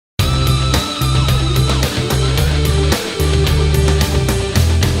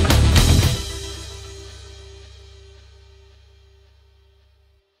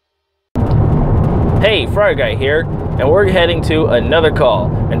Hey, Fryer Guy here, and we're heading to another call.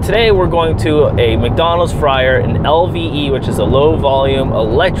 And today we're going to a McDonald's fryer, an LVE, which is a low volume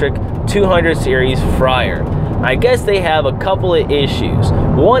electric 200 series fryer. I guess they have a couple of issues.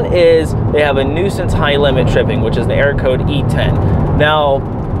 One is they have a Nuisance high limit tripping, which is the error code E10. Now,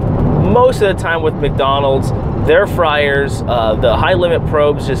 most of the time with McDonald's, their fryers, the high limit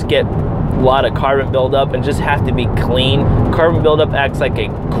probes just get a lot of carbon buildup and just have to be clean. Carbon buildup acts like a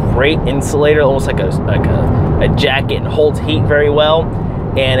great insulator, almost like a jacket, and holds heat very well,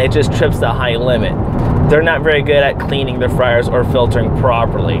 and it just trips the high limit. They're not very good at cleaning their fryers or filtering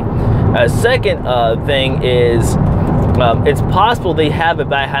properly. A second thing is it's possible they have a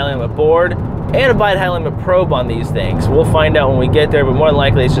bad high limit board and a bad high limit probe on these things. We'll find out when we get there, but more than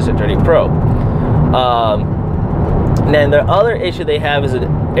likely it's just a dirty probe. And then the other issue they have is an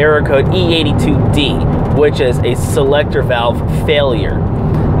error code E82D, which is a selector valve failure.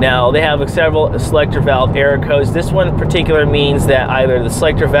 Now, they have several selector valve error codes. This one in particular means that either the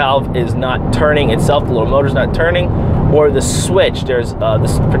selector valve is not turning itself, the little motor's not turning, or the switch, there's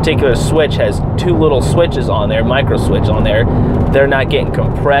this particular switch has two little switches on there, micro switch on there. They're not getting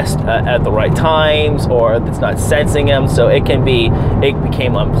compressed at the right times, or it's not sensing them, so it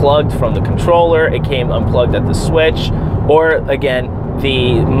became unplugged from the controller, it came unplugged at the switch, or again,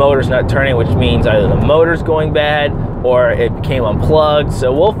 the motor's not turning, which means either the motor's going bad or it became unplugged.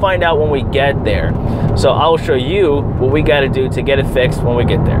 So we'll find out when we get there. So I'll show you what we got to do to get it fixed when we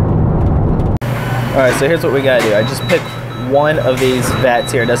get there. All right, so here's what we got to do. I just pick one of these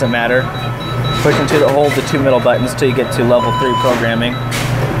vats here, it doesn't matter. Push into the hold the two middle buttons till you get to level 3 programming.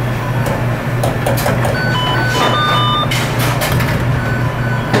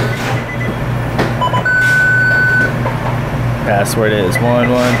 Password is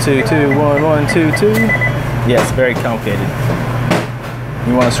 11221122. Yes, very complicated.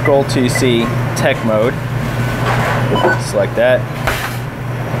 You want to scroll to see tech mode. Select that.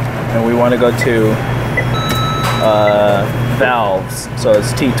 And we want to go to valves. So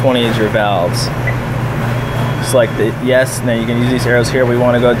it's T20 is your valves. Select the yes, and then you can use these arrows here. We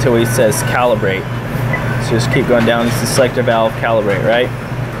want to go to where it says calibrate. So just keep going down. This is selector valve calibrate, right?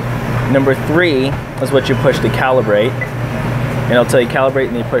 Number 3 is what you push to calibrate. And it'll tell you calibrate,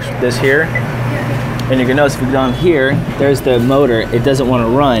 and then you push this here. And you can notice if you go down here, there's the motor. It doesn't want to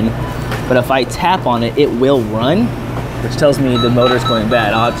run, but if I tap on it, it will run, which tells me the motor's going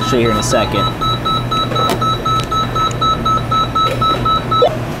bad. I'll have to show you here in a second.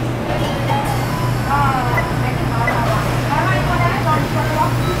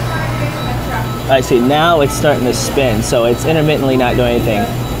 I see, now it's starting to spin, so it's intermittently not doing anything.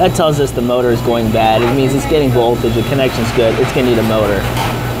 That tells us the motor is going bad. It means it's getting voltage, the connection's good, it's gonna need a motor.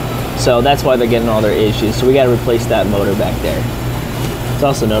 So that's why they're getting all their issues. So we gotta replace that motor back there. Let's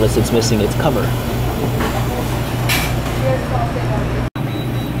also notice it's missing its cover.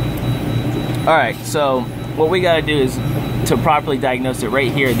 All right, so what we gotta do is to properly diagnose it right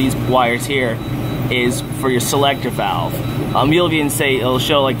here, these wires here, is for your selector valve. You'll even say, it'll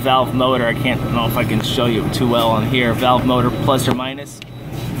show like valve motor. I don't know if I can show you too well on here. Valve motor plus or minus.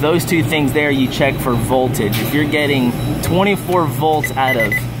 Those two things there, you check for voltage. If you're getting 24 volts out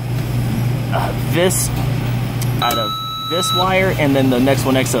of this wire, and then the next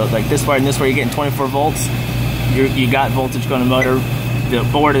one next to it, like this wire and this wire, you're getting 24 volts, you got voltage going to the motor, the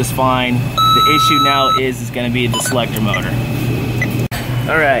board is fine. The issue now is going to be the selector motor.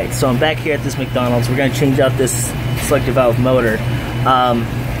 Alright, so I'm back here at this McDonald's. We're going to change out this selector valve motor.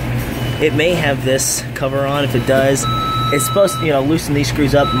 It may have this cover on. If it does, it's supposed to, loosen these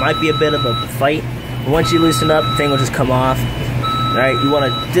screws up. It might be a bit of a fight, but once you loosen up, the thing will just come off. Alright, you want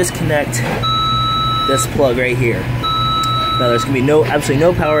to disconnect this plug right here. Now there's going to be absolutely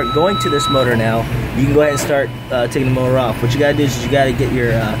no power going to this motor now. You can go ahead and start taking the motor off. What you got to do is you got to get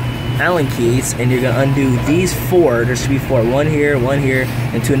your Allen keys, and you're going to undo these 4. There should be 4. One here,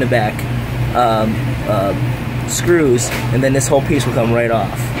 and 2 in the back. Screws, and then this whole piece will come right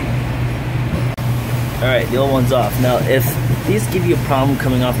off. Alright, the old one's off. Now, if these give you a problem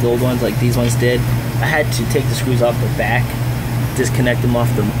coming off the old ones like these ones did, I had to take the screws off the back, disconnect them off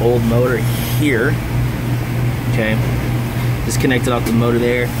the old motor here. Okay, disconnect it off the motor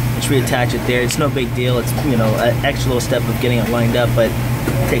there, just reattach it there. It's no big deal. It's, an extra little step of getting it lined up, but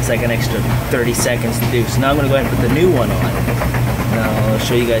it takes like an extra 30 seconds to do. So now I'm going to go ahead and put the new one on. Now I'll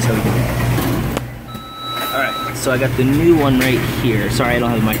show you guys how we do that. Alright, so I got the new one right here. Sorry, I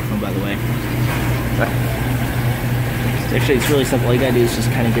don't have the microphone, by the way. Actually, it's really simple. All you gotta do is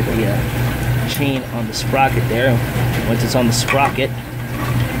just kind of get the chain on the sprocket there. Once it's on the sprocket,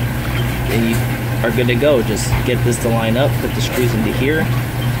 then you are good to go. Just get this to line up, put the screws into here,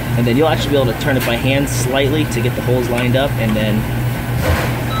 And then you'll actually be able to turn it by hand slightly to get the holes lined up, and then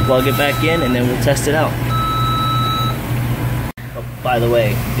plug it back in, and then we'll test it out. Oh, by the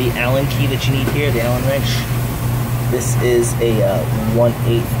way, the Allen key that you need here, the Allen wrench, this is a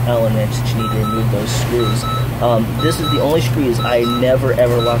 1/8 Allen wrench that you need to remove those screws. This is the only screws I never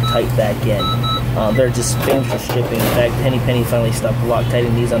ever Loctite back in. They're just famous for stripping. In fact, Penny finally stopped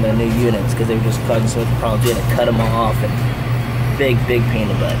Loctiting these on their new units because they were just causing so much problems. We had to cut them off, and big pain in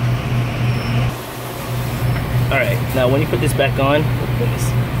the butt. Alright, now when you put this back on, focus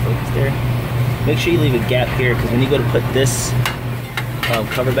there, make sure you leave a gap here, because when you go to put this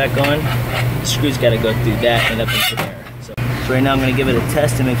cover back on, the screws got to go through that and up into there. So right now I'm going to give it a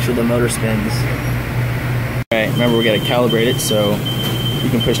test to make sure the motor spins. Alright, remember we got to calibrate it, so you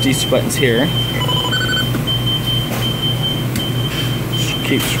can push these buttons here. Just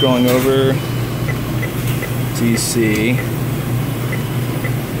keep scrolling over till you see.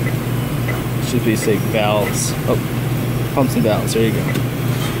 Should be say valves. Oh, pumps and valves. There you go.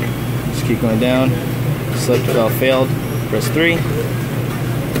 Just keep going down. Selector valve failed. Press 3.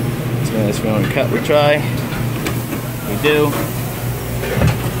 So let's go and cut. We try. We do.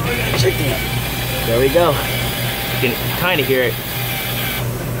 Check it out. There we go. You can kind of hear it.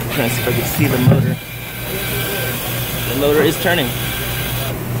 I'm trying to see if I can see the motor. The motor is turning.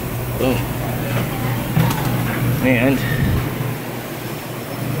 Boom. And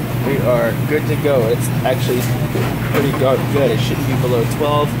we are good to go. It's actually pretty good. It shouldn't be below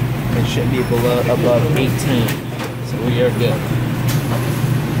 12. It shouldn't be above 18. So we are good.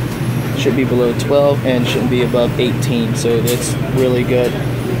 It should be below 12 and shouldn't be above 18. So that's really good.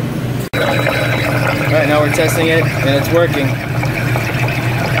 Alright, now we're testing it and it's working.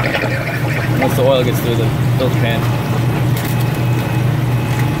 Once the oil gets through the filter pan.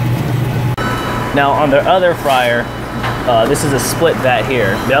 Now on the other fryer, this is a split vat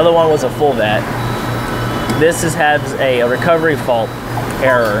here. The other one was a full vat. This has a recovery fault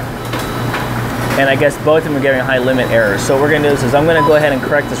error, and I guess both of them are getting high limit errors. So what we're gonna do is I'm gonna go ahead and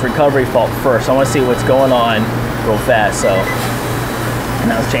correct this recovery fault first. I want to see what's going on real fast. So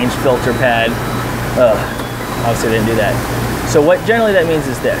now let's change filter pad. Obviously I didn't do that. So what generally that means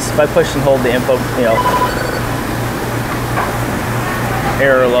is this: if I push and hold the info,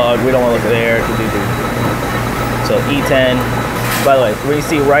 error log, we don't want to look at the error. So E10, by the way, when you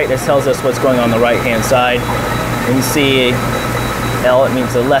see right, it tells us what's going on the right hand side. When you see L, it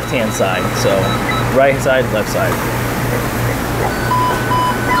means the left hand side. So right side, left side.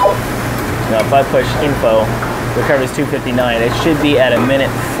 Now if I push info, recovery is 259, it should be at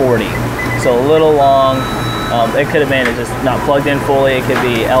 1:40. So a little long. It could have been just not plugged in fully. It could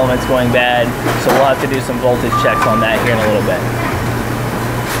be elements going bad. So we'll have to do some voltage checks on that here in a little bit.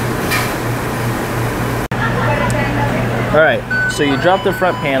 Alright, so you drop the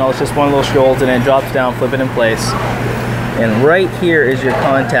front panel, it's just one little scroll, and then it drops down, flip it in place. And right here is your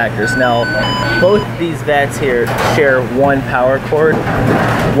contactors. Now, both these vats here share one power cord.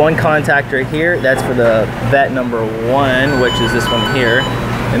 One contactor here, that's for the vat number 1, which is this one here.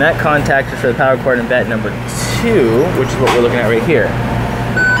 And that contactor is for the power cord in vat number 2, which is what we're looking at right here.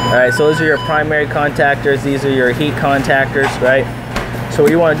 Alright, so those are your primary contactors, these are your heat contactors, right? So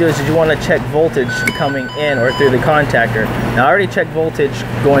what you want to do is you want to check voltage coming in or through the contactor. Now I already checked voltage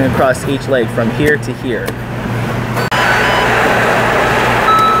going across each leg from here to here.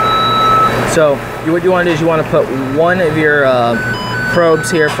 So what you want to do is you want to put one of your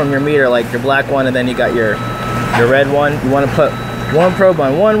probes here from your meter, like your black one, and then you got your red one. You want to put one probe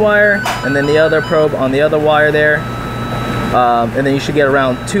on one wire and then the other probe on the other wire there. And then you should get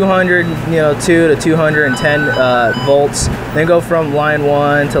around 200, 2 to 210 volts. Then go from line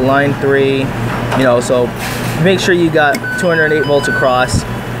 1 to line 3, so make sure you got 208 volts across.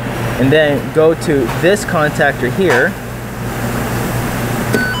 And then go to this contactor here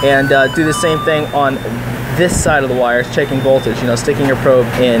and do the same thing on this side of the wires, checking voltage, sticking your probe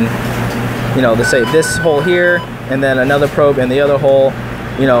in, let's say this hole here, and then another probe in the other hole,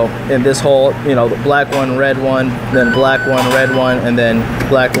 in this hole, the black one, red one, then black one, red one, and then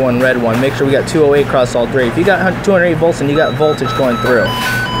black one, red one. Make sure we got 208 across all three. If you got 208 volts and you got voltage going through.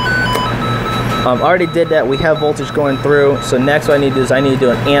 I already did that. We have voltage going through. So next what I need to do is I need to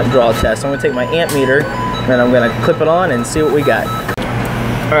do an amp draw test. So I'm going to take my amp meter and I'm going to clip it on and see what we got.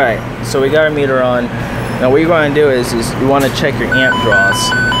 Alright, so we got our meter on. Now what you're going to do is you want to check your amp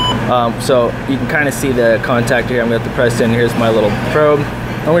draws. So you can kind of see the contactor here. I'm going to have to press in. Here's my little probe.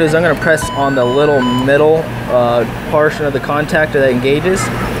 What I'm going to do is I'm going to press on the little middle portion of the contactor that engages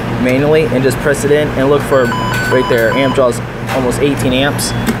manually and just press it in and look for right there. Amp draws almost 18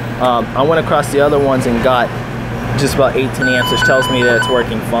 amps. I went across the other ones and got just about 18 amps, which tells me that it's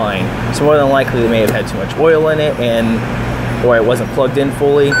working fine. So more than likely they may have had too much oil in it, or it wasn't plugged in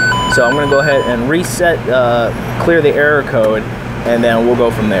fully. So I'm going to go ahead and reset, clear the error code, and then we'll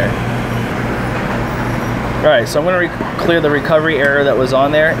go from there. Alright, so I'm going to clear the recovery error that was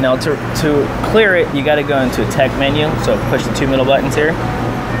on there. Now to clear it, you got to go into a tech menu. So push the 2 middle buttons here.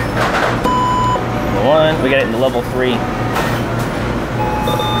 Level 1, we got it into level 3.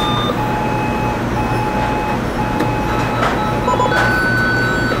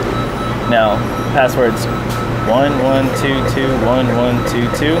 Now, password's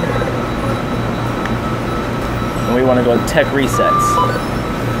 11221122. And we want to go to tech resets.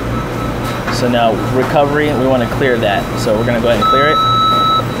 So now recovery, we want to clear that. So we're going to go ahead and clear it.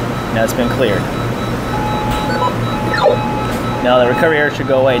 Now it's been cleared. Now the recovery error should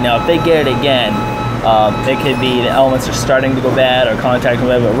go away. Now if they get it again, it could be the elements are starting to go bad or contacting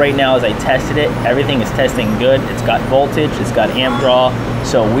bad, but right now as I tested it, everything is testing good. It's got voltage, it's got amp draw,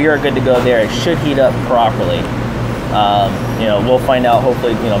 so we are good to go there. It should heat up properly. You know, we'll find out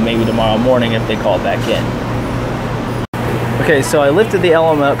hopefully, you know, maybe tomorrow morning if they call it back in. Okay, so I lifted the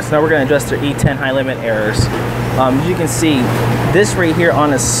element up because now we're going to address their E10 high limit errors. As you can see, this right here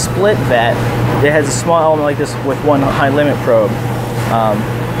on a split vat, it has a small element like this with one high limit probe.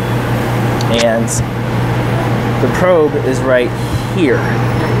 And the probe is right here.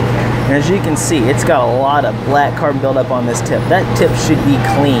 And as you can see, it's got a lot of black carbon buildup on this tip. That tip should be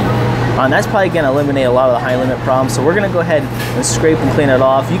clean. That's probably going to eliminate a lot of the high limit problems. So we're going to go ahead and scrape and clean it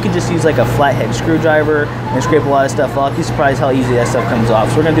off. You could just use like a flathead screwdriver and scrape a lot of stuff off. You're surprised how easy that stuff comes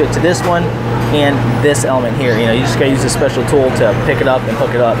off. So we're going to do it to this one and this element here. You know, you just got to use a special tool to pick it up and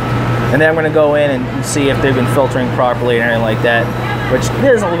hook it up. And then I'm going to go in and see if they've been filtering properly and everything like that, which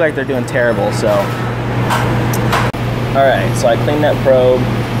doesn't look like they're doing terrible. So, all right, so I cleaned that probe.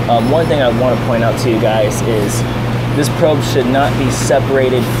 One thing I want to point out to you guys is this probe should not be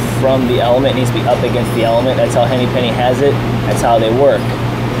separated from the element. It needs to be up against the element. That's how Henny Penny has it. That's how they work.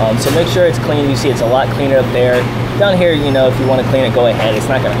 So make sure it's clean. You see it's a lot cleaner up there. Down here, you know, if you want to clean it, go ahead. It's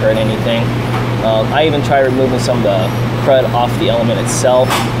not going to hurt anything. I even tried removing some of the crud off the element itself,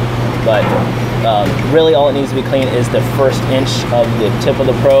 but really all it needs to be clean is the first inch of the tip of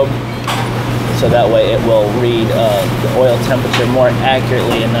the probe. So that way it will read the oil temperature more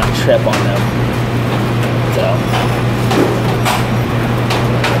accurately and not trip on them. So,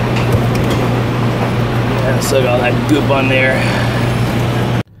 and still got all that goop on there.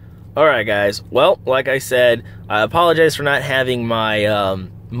 Alright guys, well, like I said, I apologize for not having my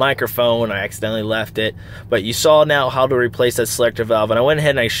microphone. I accidentally left it, but you saw now how to replace that selector valve, and I went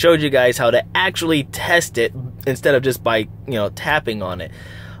ahead and I showed you guys how to actually test it instead of just by, you know, tapping on it.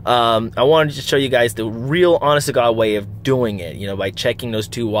 I wanted to show you guys the real honest to God way of doing it, you know, by checking those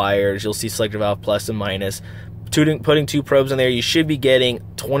 2 wires. You'll see selector valve plus and minus. Putting 2 probes in there, you should be getting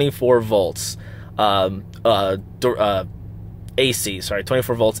 24 volts AC, sorry,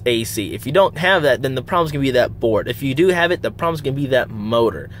 24 volts AC. If you don't have that, then the problem's gonna be that board. If you do have it, the problem's gonna be that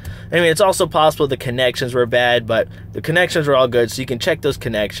motor. I mean, it's also possible the connections were bad, but the connections were all good, so you can check those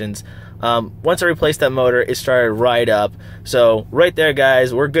connections. Once I replaced that motor, it started right up. So right there,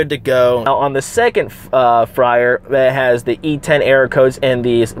 guys, we're good to go. Now on the second fryer that has the E10 error codes and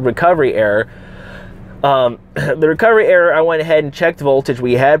the recovery error, the recovery error, I went ahead and checked voltage.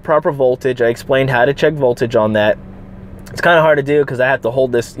 We had proper voltage. I explained how to check voltage on that. It's kind of hard to do because I have to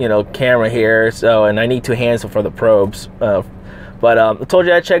hold this, you know, camera here, so, and I need 2 hands for the probes. But I told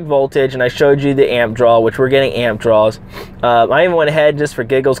you I checked voltage, and I showed you the amp draw, which we're getting amp draws. I even went ahead, just for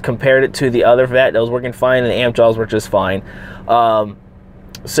giggles, compared it to the other vat that was working fine, and the amp draws were just fine.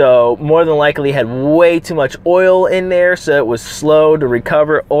 So more than likely had way too much oil in there, so it was slow to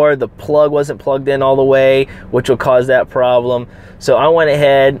recover, or the plug wasn't plugged in all the way, which will cause that problem. So I went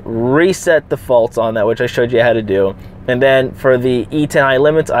ahead, reset the faults on that, which I showed you how to do. And then for the E10 high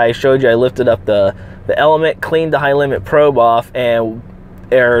limits, I showed you I lifted up the element, cleaned the high limit probe off, and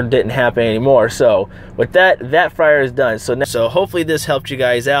error didn't happen anymore. So with that fryer is done. So hopefully this helped you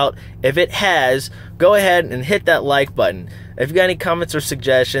guys out. If it has, go ahead and hit that like button. If you got any comments or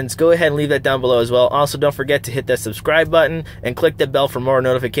suggestions, go ahead and leave that down below as well. Also, don't forget to hit that subscribe button and click the bell for more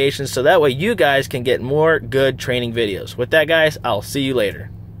notifications, so that way you guys can get more good training videos. With that, guys, I'll see you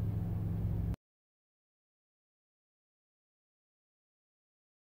later.